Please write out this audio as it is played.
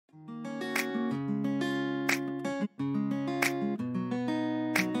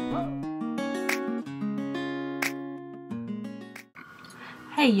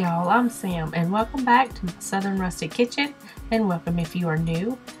Hey y'all, I'm Sam and welcome back to my Southern Rustic Kitchen, and welcome if you are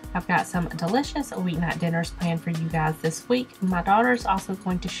new. I've got some delicious weeknight dinners planned for you guys this week. My daughter's also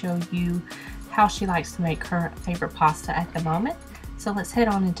going to show you how she likes to make her favorite pasta at the moment. So let's head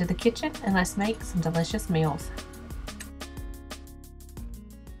on into the kitchen and let's make some delicious meals.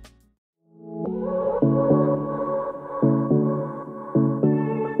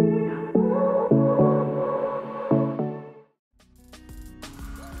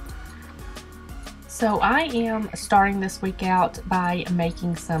 So I am starting this week out by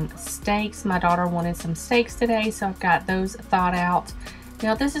making some steaks. My daughter wanted some steaks today, so I've got those thawed out.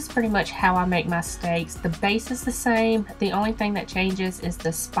 Now this is pretty much how I make my steaks. The base is the same. The only thing that changes is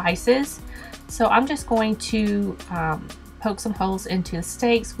the spices. So I'm just going to poke some holes into the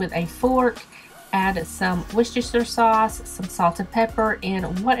steaks with a fork, add some Worcestershire sauce, some salt and pepper,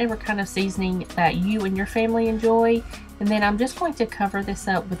 and whatever kind of seasoning that you and your family enjoy. And then I'm just going to cover this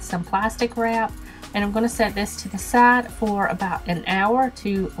up with some plastic wrap. And I'm going to set this to the side for about an hour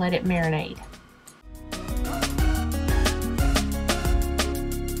to let it marinate.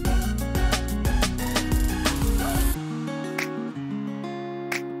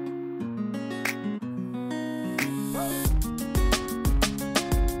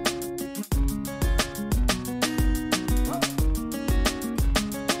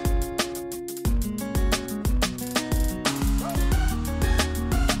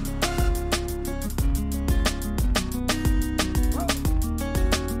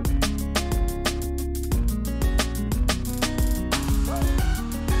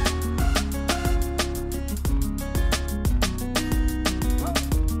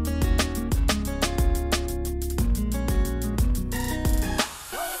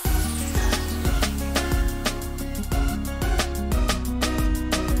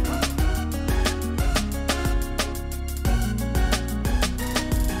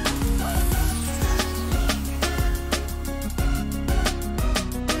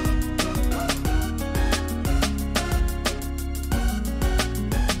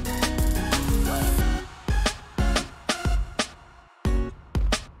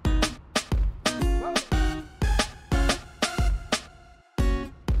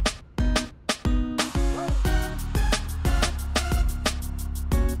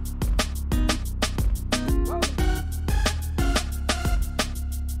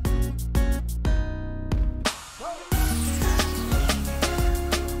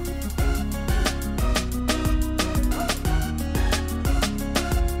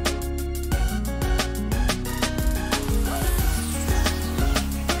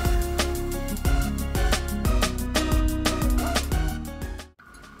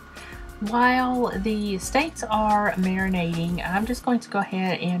 While the steaks are marinating, I'm just going to go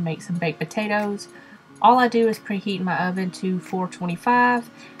ahead and make some baked potatoes. All I do is preheat my oven to 425,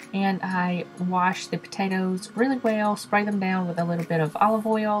 and I wash the potatoes really well, spray them down with a little bit of olive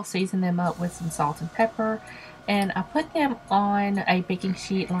oil, season them up with some salt and pepper, and I put them on a baking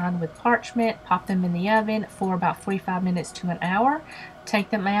sheet lined with parchment, pop them in the oven for about 45 minutes to an hour.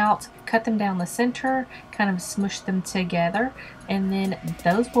 Take them out, cut them down the center, kind of smush them together, and then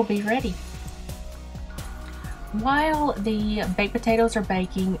those will be ready. While the baked potatoes are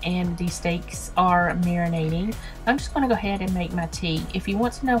baking and the steaks are marinating, I'm just going to go ahead and make my tea. If you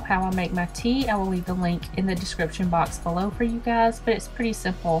want to know how I make my tea, I will leave the link in the description box below for you guys, but it's pretty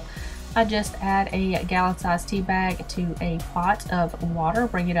simple. I just add a gallon-sized tea bag to a pot of water,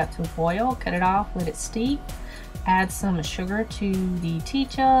 bring it up to a boil, cut it off, let it steep. Add some sugar to the tea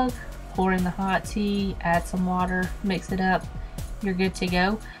jug, pour in the hot tea, add some water, mix it up, you're good to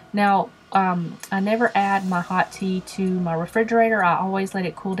go. Now, I never add my hot tea to my refrigerator. I always let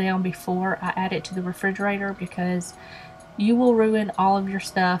it cool down before I add it to the refrigerator, because you will ruin all of your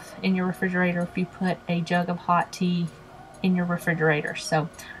stuff in your refrigerator if you put a jug of hot tea in your refrigerator. So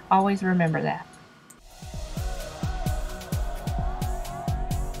always remember that.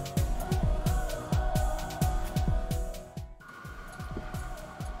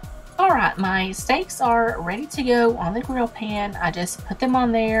 Alright, my steaks are ready to go on the grill pan. I just put them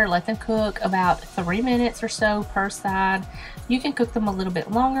on there, let them cook about 3 minutes or so per side. You can cook them a little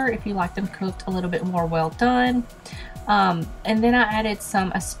bit longer if you like them cooked a little bit more well done. And then I added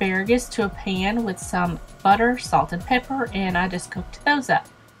some asparagus to a pan with some butter, salt, and pepper, and I just cooked those up.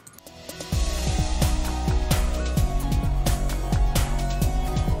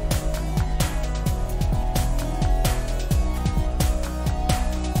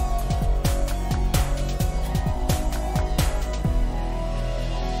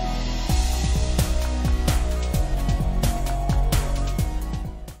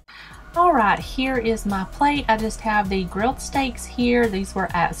 Alright, Here is my plate. I just have the grilled steaks here. These were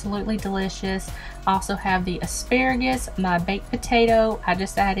absolutely delicious. I also have the asparagus, my baked potato. I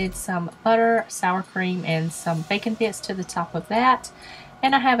just added some butter, sour cream, and some bacon bits to the top of that.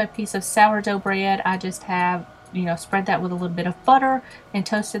 And I have a piece of sourdough bread. I just have, spread that with a little bit of butter and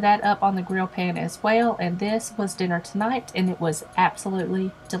toasted that up on the grill pan as well. And this was dinner tonight, and it was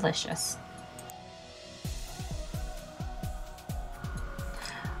absolutely delicious.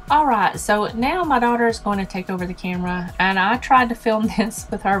 Alright, so now my daughter is going to take over the camera, and I tried to film this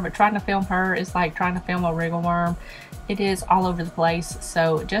with her, but trying to film her is like trying to film a wriggle worm. It is all over the place,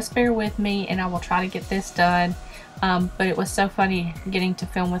 so just bear with me and I will try to get this done. But it was so funny getting to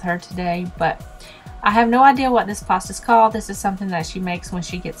film with her today. But I have no idea what this pasta is called. This is something that she makes when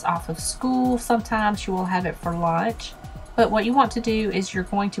she gets off of school. Sometimes she will have it for lunch. But what you want to do is you're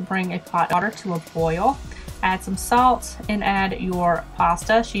going to bring a pot of water to a boil. Add some salt and add your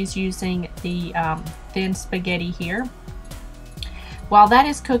pasta. She's using the thin spaghetti here. While that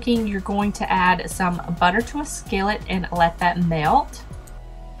is cooking, you're going to add some butter to a skillet and let that melt.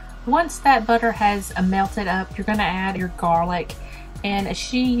 Once that butter has melted up, you're going to add your garlic. And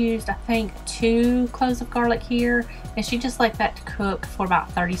she used, I think, 2 cloves of garlic here, and she just let that cook for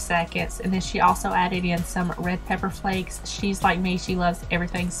about 30 seconds. And then she also added in some red pepper flakes. She's like me, she loves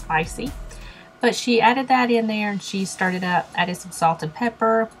everything spicy. But she added that in there and she stirred it up, added some salt and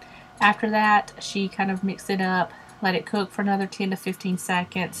pepper. After that, she kind of mixed it up, let it cook for another 10 to 15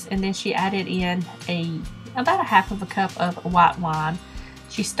 seconds, and then she added in about a half of a cup of white wine.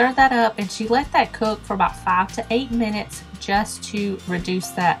 She stirred that up and she let that cook for about 5 to 8 minutes just to reduce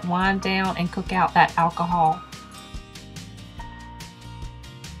that wine down and cook out that alcohol.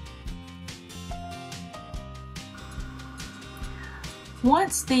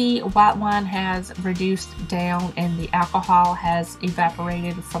 Once the white wine has reduced down and the alcohol has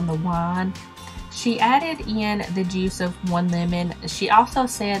evaporated from the wine, she added in the juice of 1 lemon. She also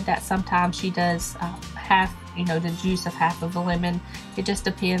said that sometimes she does the juice of half of a lemon. It just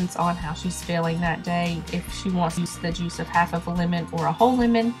depends on how she's feeling that day. If she wants to use the juice of half of a lemon or a whole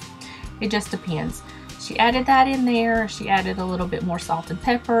lemon, it just depends. She added that in there. She added a little bit more salt and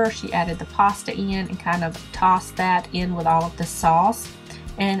pepper. She added the pasta in and kind of tossed that in with all of the sauce.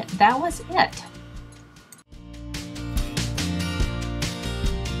 And that was it.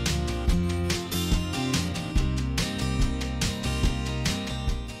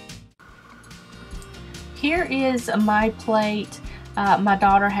 Here is my plate. My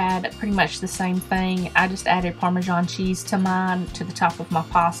daughter had pretty much the same thing. I just added Parmesan cheese to mine, to the top of my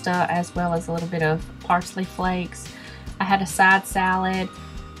pasta, as well as a little bit of parsley flakes. I had a side salad.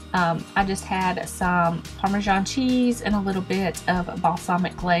 I just had some Parmesan cheese and a little bit of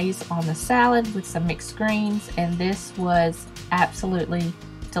balsamic glaze on the salad with some mixed greens, and this was absolutely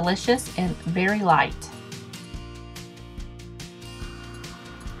delicious and very light.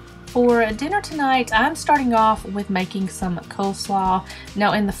 For dinner tonight, I'm starting off with making some coleslaw.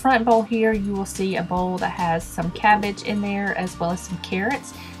 Now in the front bowl here, you will see a bowl that has some cabbage in there as well as some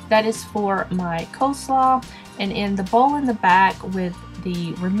carrots. That is for my coleslaw. And in the bowl in the back with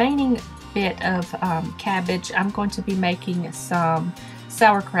the remaining bit of cabbage, I'm going to be making some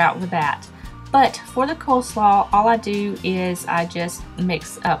sauerkraut with that. But for the coleslaw, all I do is I just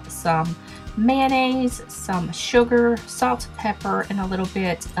mix up some mayonnaise, some sugar, salt, pepper, and a little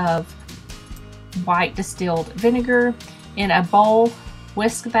bit of white distilled vinegar in a bowl.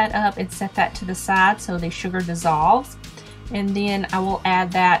 Whisk that up and set that to the side so the sugar dissolves. And then I will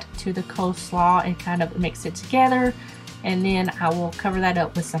add that to the coleslaw and kind of mix it together. And then I will cover that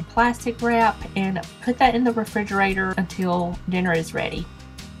up with some plastic wrap and put that in the refrigerator until dinner is ready.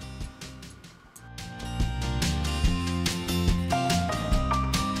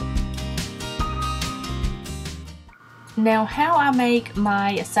 Now how I make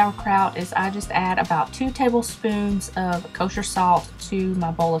my sauerkraut is I just add about 2 tablespoons of kosher salt to my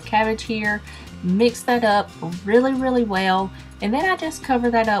bowl of cabbage here, mix that up really well, and then I just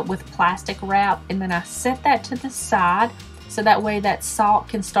cover that up with plastic wrap, and then I set that to the side so that way that salt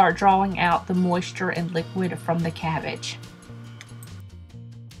can start drawing out the moisture and liquid from the cabbage.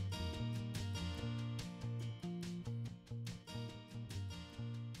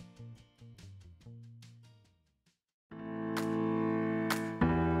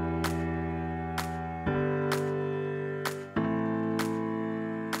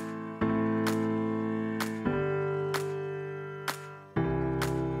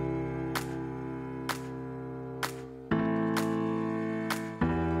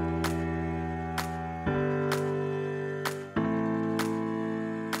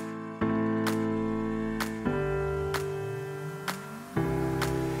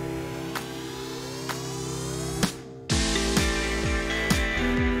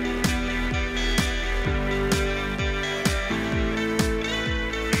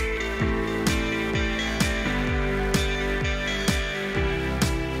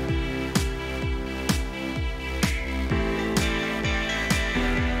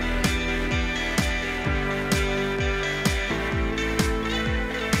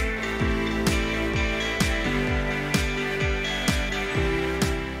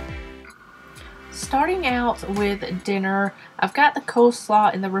 starting out with dinner, I've got the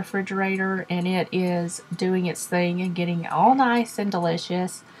coleslaw in the refrigerator and it is doing its thing and getting all nice and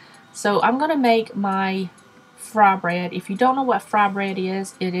delicious. So I'm going to make my fry bread. If you don't know what fry bread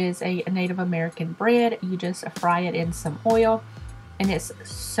is, it is a Native American bread. You just fry it in some oil and it's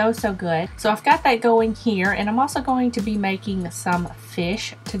so good. So I've got that going here, and I'm also going to be making some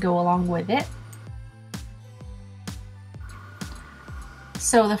fish to go along with it.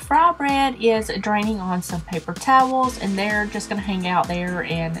 So the fry bread is draining on some paper towels, and they're just going to hang out there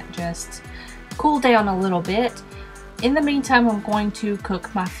and just cool down a little bit. In the meantime, I'm going to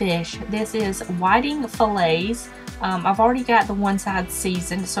cook my fish. This is whiting fillets. I've already got the one side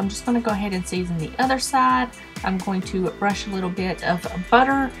seasoned, so I'm just going to go ahead and season the other side. I'm going to brush a little bit of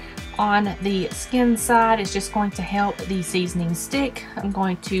butter on the skin side. It's just going to help the seasoning stick. I'm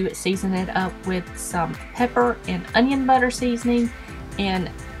going to season it up with some pepper and onion butter seasoning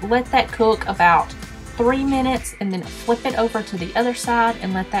and let that cook about 3 minutes, and then flip it over to the other side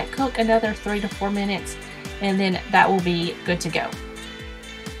and let that cook another 3 to 4 minutes, and then that will be good to go.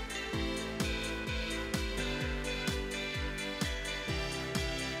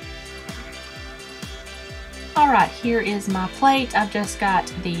 Alright, here is my plate. I've just got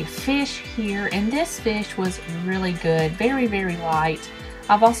the fish here, and this fish was really good, very light.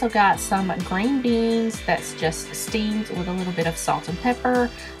 I've also got some green beans that's just steamed with a little bit of salt and pepper.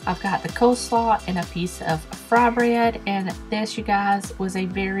 I've got the coleslaw and a piece of fry bread, and this, you guys, was a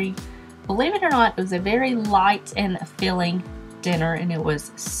very, believe it or not, it was a very light and filling dinner, and it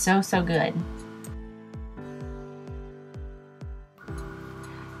was so good.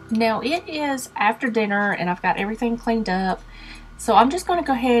 Now it is after dinner and I've got everything cleaned up, so I'm just going to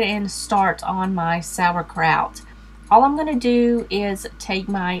go ahead and start on my sauerkraut. All I'm going to do is take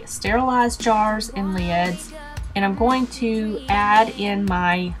my sterilized jars and lids, and I'm going to add in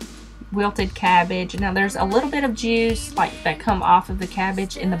my wilted cabbage. Now there's a little bit of juice like that come off of the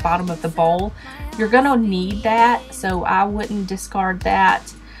cabbage in the bottom of the bowl. You're going to need that, so I wouldn't discard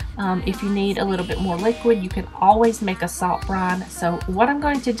that. If you need a little bit more liquid, you can always make a salt brine. So what I'm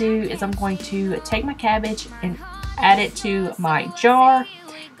going to do is I'm going to take my cabbage and add it to my jar,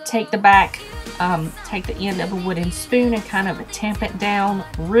 take the end of a wooden spoon and kind of tamp it down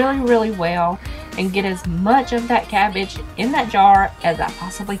really well, and get as much of that cabbage in that jar as I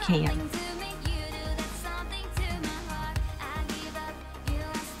possibly can.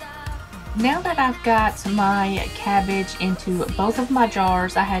 Now that I've got my cabbage into both of my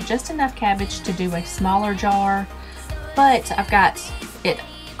jars, I had just enough cabbage to do a smaller jar, but I've got it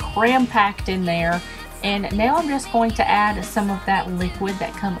cram-packed in there, and now I'm just going to add some of that liquid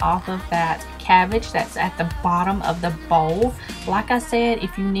that come off of that cabbage that's at the bottom of the bowl. Like I said,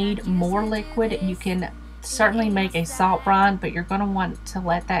 if you need more liquid, you can certainly make a salt brine, but you're going to want to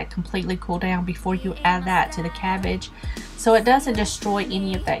let that completely cool down before you add that to the cabbage, so it doesn't destroy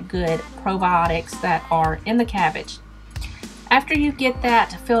any of that good probiotics that are in the cabbage. After you get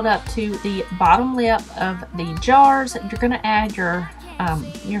that filled up to the bottom lip of the jars, you're going to add your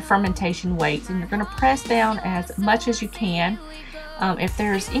fermentation weights, and you're going to press down as much as you can. If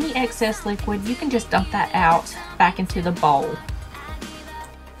there's any excess liquid, you can just dump that out back into the bowl.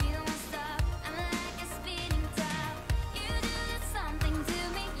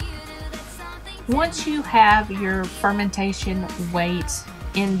 Once you have your fermentation weight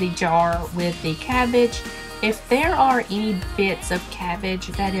in the jar with the cabbage, if there are any bits of cabbage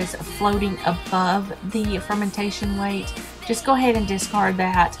that is floating above the fermentation weight, just go ahead and discard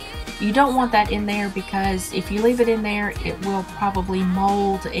that. You don't want that in there, because if you leave it in there, it will probably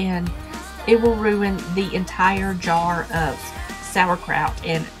mold and it will ruin the entire jar of sauerkraut,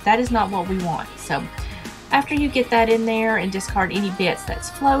 and that is not what we want. So after you get that in there and discard any bits that's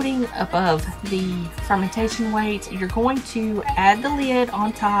floating above the fermentation weight, you're going to add the lid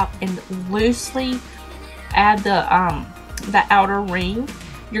on top and loosely add the outer ring.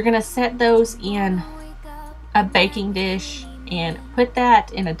 You're going to set those in a baking dish and put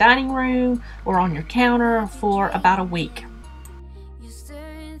that in a dining room or on your counter for about a week.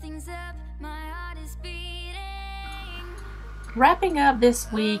 Wrapping up this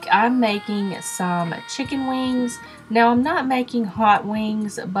week, I'm making some chicken wings. Now I'm not making hot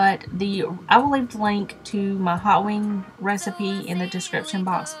wings, but I will leave the link to my hot wing recipe in the description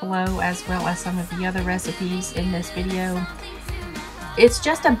box below, as well as some of the other recipes in this video. It's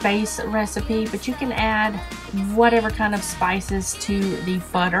just a base recipe, but you can add whatever kind of spices to the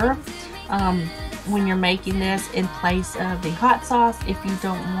butter when you're making this in place of the hot sauce if you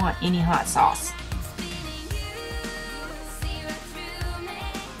don't want any hot sauce.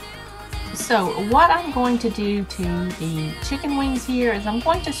 So what I'm going to do to the chicken wings here is I'm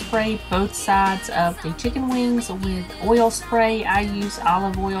going to spray both sides of the chicken wings with oil spray. I use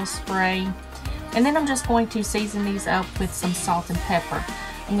olive oil spray. And then I'm just going to season these up with some salt and pepper.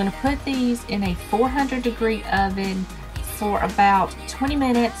 I'm going to put these in a 400-degree oven for about 20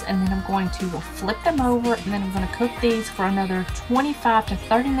 minutes, and then I'm going to flip them over, and then I'm going to cook these for another 25 to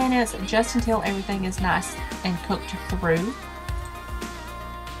 30 minutes just until everything is nice and cooked through.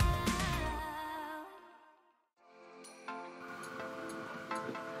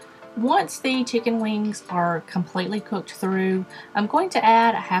 Once the chicken wings are completely cooked through, I'm going to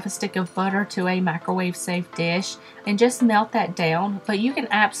add a half a stick of butter to a microwave safe dish and just melt that down, but you can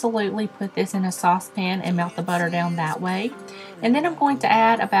absolutely put this in a saucepan and melt the butter down that way. And then I'm going to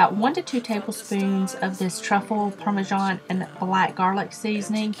add about 1 to 2 tablespoons of this truffle, parmesan, and black garlic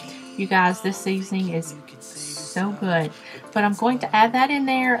seasoning. You guys, this seasoning is so good. But I'm going to add that in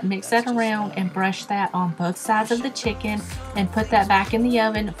there, mix that around, and brush that on both sides of the chicken and put that back in the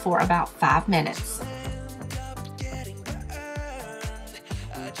oven for about 5 minutes.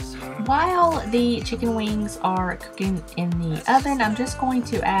 While the chicken wings are cooking in the oven, I'm just going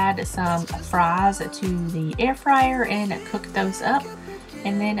to add some fries to the air fryer and cook those up,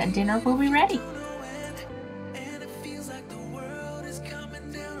 and then dinner will be ready.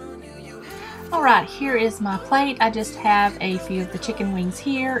 Alright, here is my plate. I just have a few of the chicken wings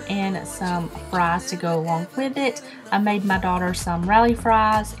here and some fries to go along with it. I made my daughter some rally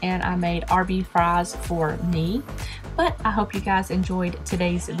fries and I made RB fries for me. But I hope you guys enjoyed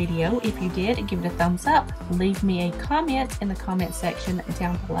today's video. If you did, give it a thumbs up. Leave me a comment in the comment section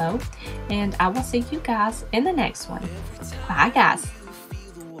down below. And I will see you guys in the next one. Bye guys.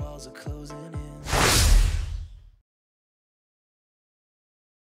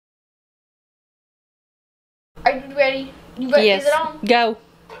 Are you ready? You ready? Yes. Is it on? Go.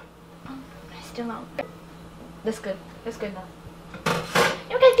 Still on. That's good. That's good enough.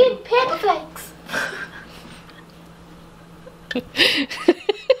 You guys getting pepper flakes.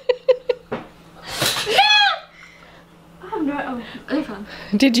 No! Oh no! Oh, they're fine.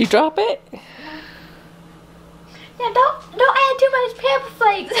 Did you drop it? Yeah, don't add too much pepper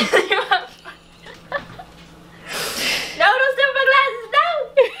flakes. No, don't step on my glasses. No.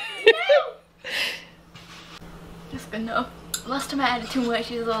 No. That's good enough. Last time I added too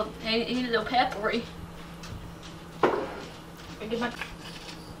much, it was a little peppery.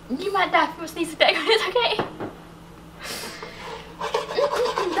 You might die from a sneeze attack, but it's okay.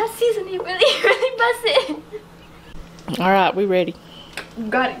 That seasoning really busts it. Alright, we ready.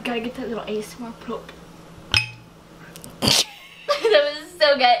 Gotta get that little ASMR plop. That was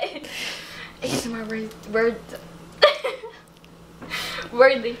so good. ASMR words.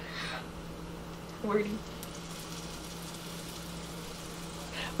 Wordy.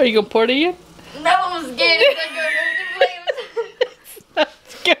 Are you gonna pour it in? No, I'm scared. It's not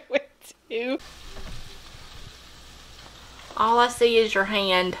going to It's going to. All I see is your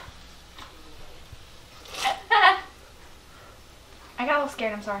hand. I got a little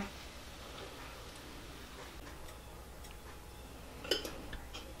scared, I'm sorry.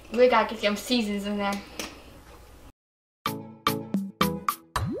 We gotta get some seasons in there.